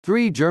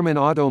Three German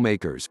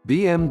automakers,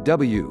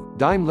 BMW,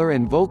 Daimler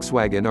and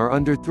Volkswagen, are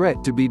under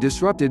threat to be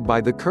disrupted by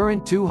the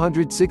current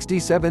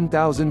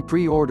 267,000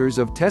 pre-orders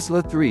of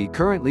Tesla 3.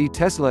 Currently,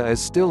 Tesla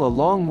is still a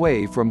long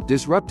way from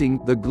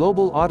disrupting the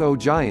global auto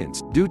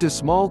giants, due to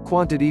small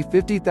quantity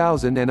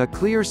 50,000 and a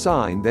clear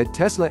sign that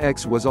Tesla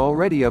X was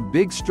already a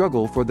big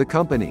struggle for the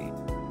company.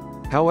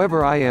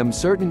 However, I am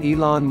certain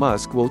Elon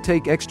Musk will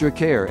take extra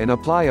care and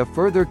apply a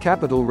further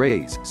capital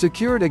raise,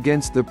 secured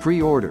against the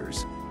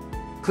pre-orders.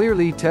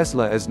 Clearly,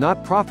 Tesla is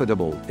not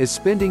profitable, is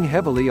spending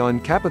heavily on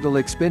capital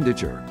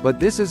expenditure, but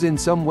this is in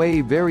some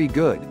way very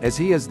good, as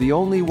he is the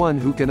only one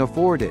who can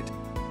afford it.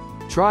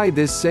 Try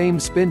this same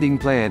spending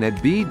plan at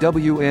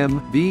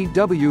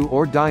VW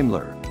or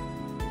Daimler.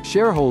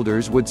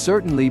 Shareholders would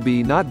certainly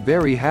be not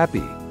very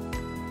happy.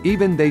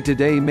 Even they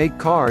today make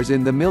cars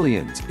in the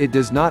millions, it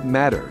does not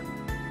matter.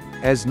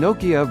 As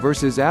Nokia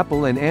versus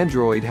Apple and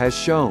Android has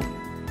shown.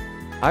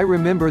 I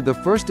remember the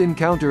first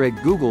encounter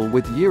at Google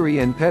with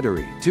Jiri and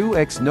Petteri, two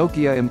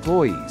ex-Nokia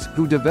employees,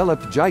 who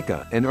developed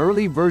Jika, an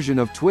early version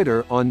of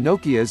Twitter, on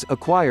Nokia's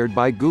acquired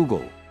by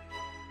Google.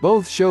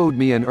 Both showed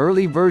me an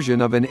early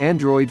version of an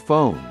Android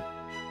phone.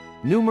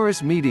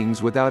 Numerous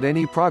meetings without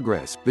any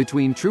progress,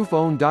 between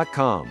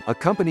Truephone.com, a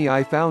company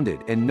I founded,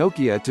 and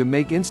Nokia to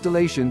make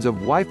installations of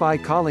Wi-Fi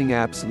calling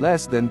apps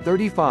less than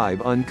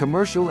 35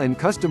 uncommercial and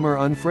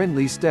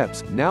customer-unfriendly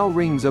steps, now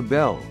rings a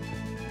bell.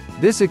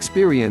 This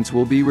experience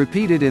will be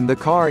repeated in the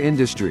car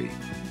industry.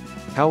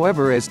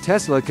 However, as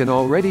Tesla can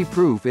already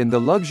prove in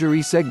the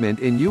luxury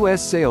segment in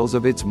US, sales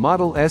of its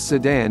Model S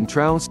sedan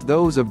trounced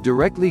those of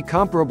directly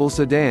comparable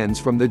sedans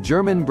from the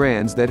German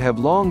brands that have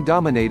long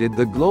dominated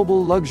the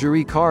global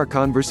luxury car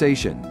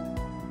conversation.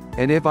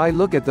 And if I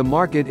look at the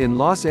market in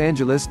Los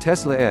Angeles,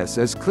 Tesla S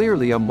is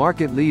clearly a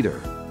market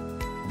leader.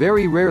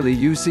 Very rarely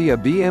you see a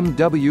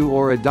BMW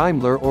or a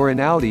Daimler or an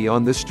Audi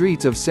on the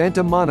streets of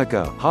Santa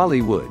Monica,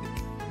 Hollywood.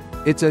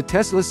 It's a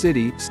Tesla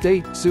city,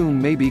 state,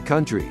 soon maybe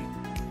country.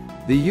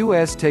 The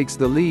US takes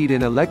the lead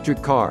in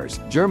electric cars.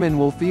 Germany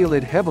will feel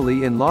it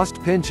heavily in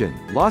lost pension,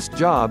 lost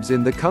jobs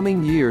in the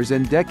coming years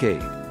and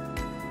decade.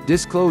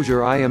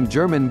 Disclosure: I am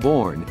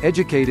German-born,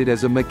 educated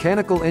as a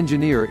mechanical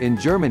engineer in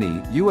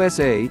Germany,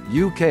 USA,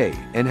 UK,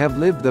 and have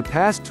lived the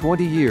past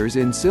 20 years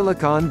in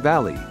Silicon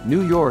Valley,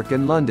 New York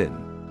and London.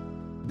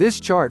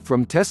 This chart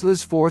from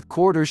Tesla's fourth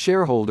quarter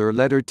shareholder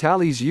letter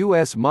tallies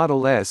US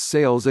Model S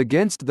sales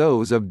against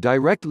those of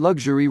direct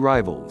luxury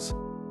rivals.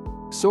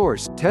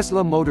 Source: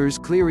 Tesla Motors.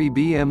 Cleary.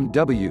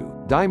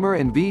 BMW, Daimler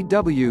and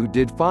VW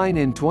did fine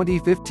in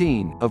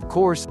 2015, of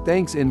course,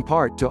 thanks in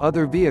part to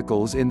other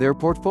vehicles in their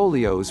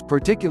portfolios,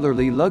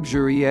 particularly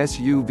luxury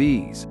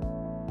SUVs.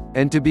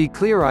 And to be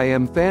clear, I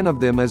am fan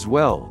of them as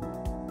well.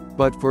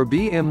 But for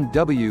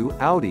BMW,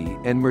 Audi,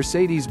 and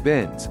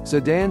Mercedes-Benz,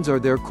 sedans are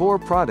their core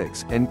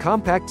products, and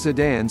compact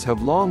sedans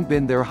have long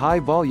been their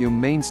high-volume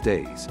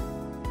mainstays.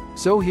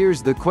 So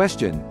here's the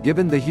question: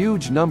 given the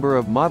huge number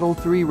of Model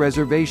 3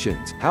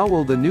 reservations, how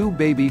will the new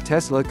baby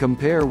Tesla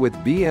compare with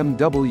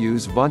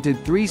BMW's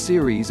vaunted 3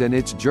 Series and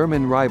its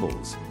German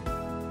rivals?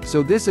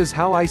 So this is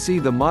how I see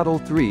the Model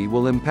 3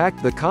 will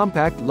impact the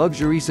compact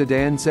luxury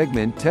sedan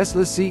segment.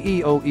 Tesla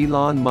CEO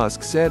Elon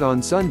Musk said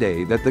on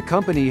Sunday that the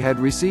company had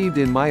received,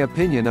 in my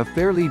opinion, a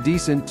fairly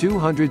decent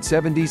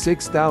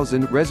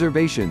 276,000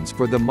 reservations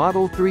for the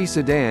Model 3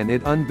 sedan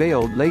it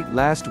unveiled late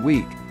last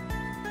week.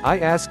 I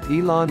asked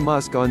Elon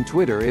Musk on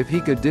Twitter if he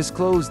could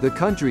disclose the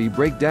country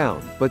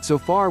breakdown, but so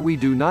far we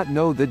do not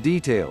know the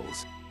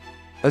details.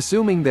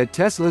 Assuming that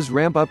Tesla's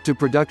ramp-up to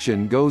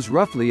production goes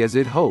roughly as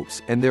it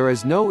hopes, and there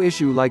is no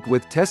issue like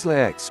with Tesla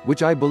X,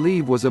 which I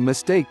believe was a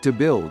mistake to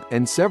build,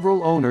 and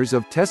several owners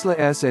of Tesla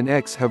S and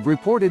X have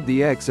reported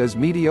the X as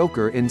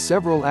mediocre in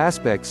several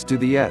aspects to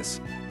the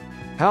S.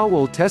 How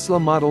will Tesla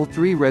Model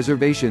 3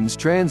 reservations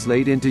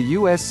translate into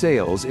US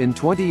sales in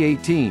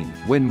 2018,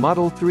 when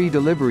Model 3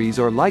 deliveries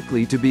are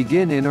likely to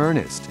begin in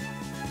earnest?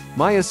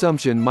 My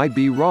assumption might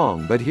be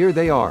wrong, but here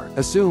they are.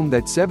 Assume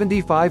that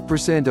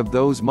 75% of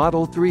those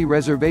Model 3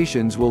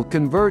 reservations will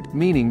convert,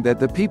 meaning that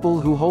the people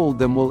who hold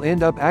them will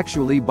end up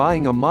actually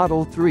buying a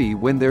Model 3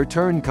 when their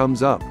turn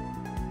comes up.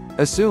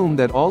 Assume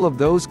that all of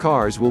those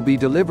cars will be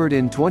delivered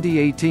in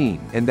 2018,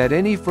 and that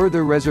any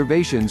further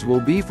reservations will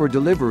be for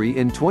delivery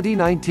in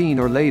 2019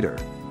 or later.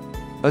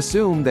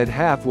 Assume that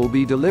half will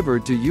be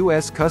delivered to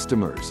US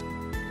customers.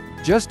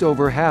 Just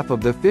over half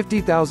of the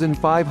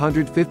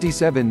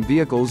 50,557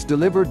 vehicles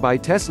delivered by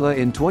Tesla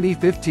in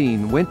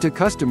 2015 went to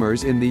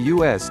customers in the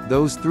US.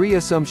 Those three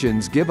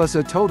assumptions give us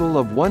a total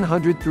of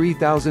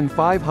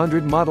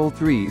 103,500 Model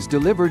 3s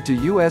delivered to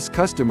US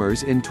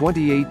customers in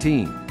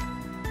 2018.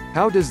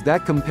 How does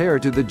that compare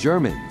to the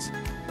Germans?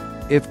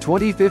 If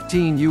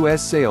 2015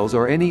 US sales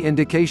are any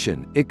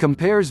indication, it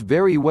compares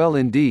very well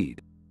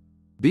indeed.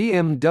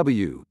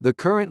 BMW, the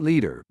current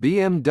leader,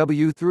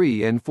 BMW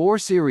 3 and 4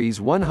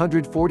 Series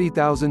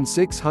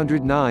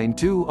 140,609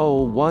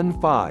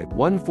 2015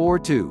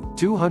 142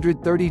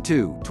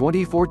 232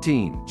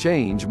 2014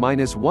 change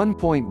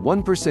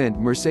 -1.1%.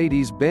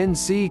 Mercedes-Benz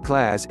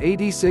C-Class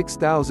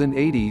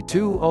 86,080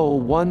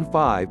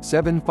 2015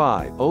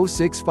 75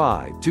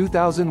 065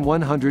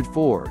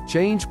 2104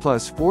 change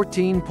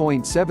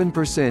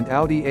 +14.7%.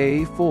 Audi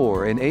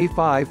A4 and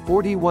A5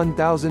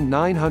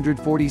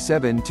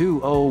 41,947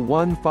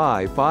 2015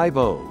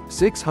 50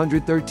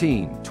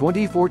 613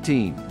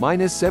 2014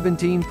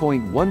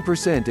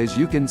 -17.1%. As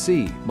you can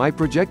see, my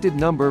projected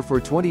number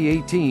for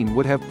 2018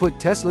 would have put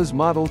Tesla's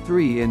Model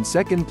 3 in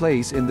second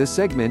place in the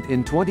segment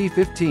in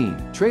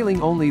 2015,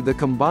 trailing only the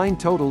combined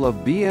total of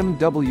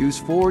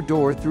BMW's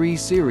 4-door 3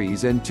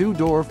 Series and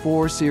 2-door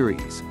 4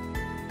 Series.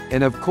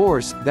 And of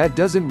course, that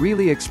doesn't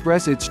really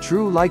express its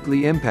true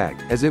likely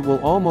impact, as it will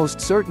almost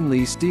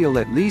certainly steal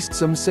at least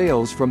some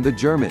sales from the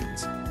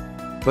Germans.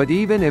 But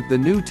even if the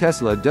new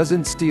Tesla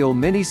doesn't steal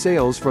many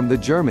sales from the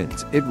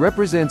Germans, it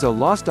represents a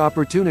lost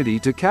opportunity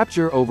to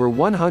capture over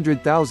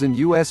 100,000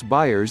 US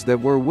buyers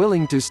that were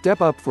willing to step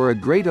up for a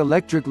great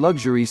electric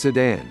luxury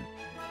sedan.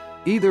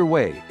 Either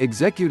way,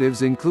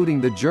 executives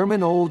including the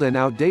German old and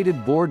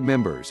outdated board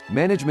members,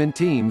 management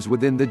teams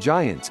within the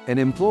giants, and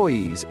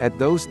employees at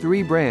those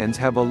three brands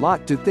have a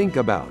lot to think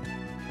about.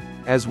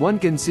 As one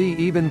can see,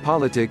 even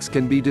politics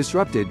can be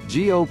disrupted.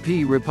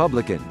 GOP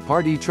Republican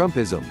Party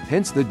Trumpism,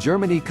 hence the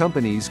Germany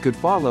companies could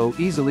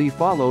easily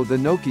follow the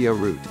Nokia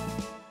route.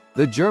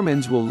 The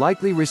Germans will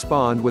likely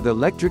respond with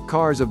electric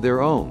cars of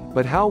their own,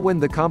 but how when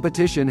the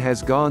competition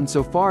has gone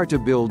so far to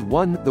build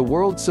one? The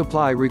world's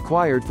supply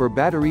required for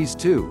batteries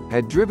too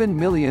had driven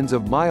millions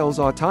of miles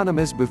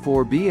autonomous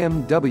before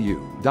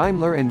BMW,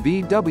 Daimler and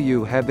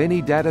VW have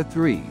any data.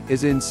 3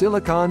 is in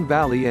Silicon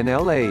Valley and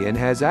LA and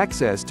has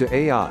access to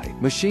AI,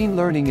 machine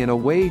learning in a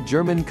way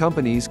German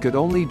companies could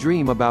only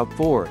dream about.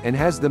 4 and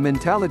has the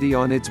mentality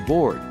on its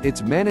board,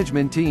 its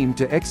management team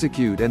to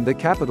execute and the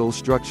capital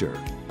structure.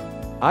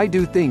 I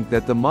do think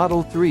that the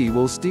Model 3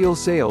 will steal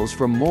sales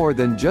from more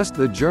than just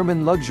the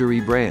German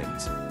luxury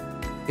brands.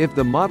 If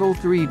the Model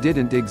 3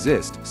 didn't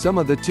exist, some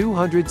of the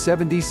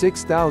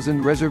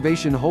 276,000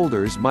 reservation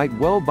holders might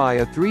well buy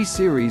a 3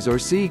 Series or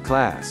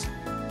C-Class.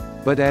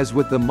 But as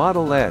with the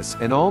Model S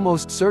and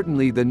almost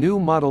certainly the new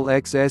Model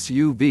X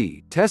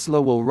SUV, Tesla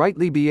will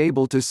rightly be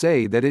able to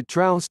say that it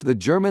trounced the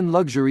German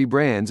luxury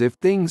brands if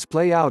things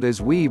play out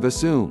as we've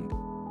assumed.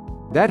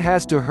 That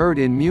has to hurt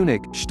in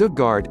Munich,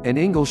 Stuttgart, and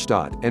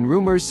Ingolstadt, and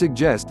rumors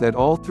suggest that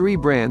all three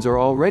brands are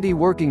already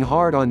working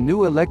hard on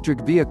new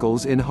electric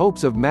vehicles in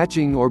hopes of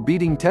matching or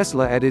beating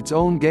Tesla at its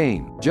own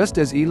game, just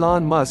as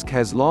Elon Musk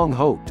has long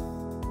hoped.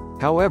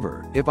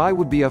 However, if I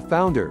would be a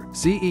founder,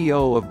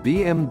 CEO of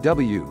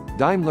BMW,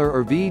 Daimler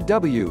or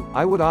VW,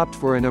 I would opt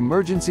for an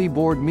emergency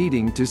board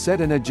meeting to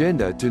set an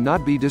agenda to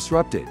not be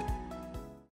disrupted.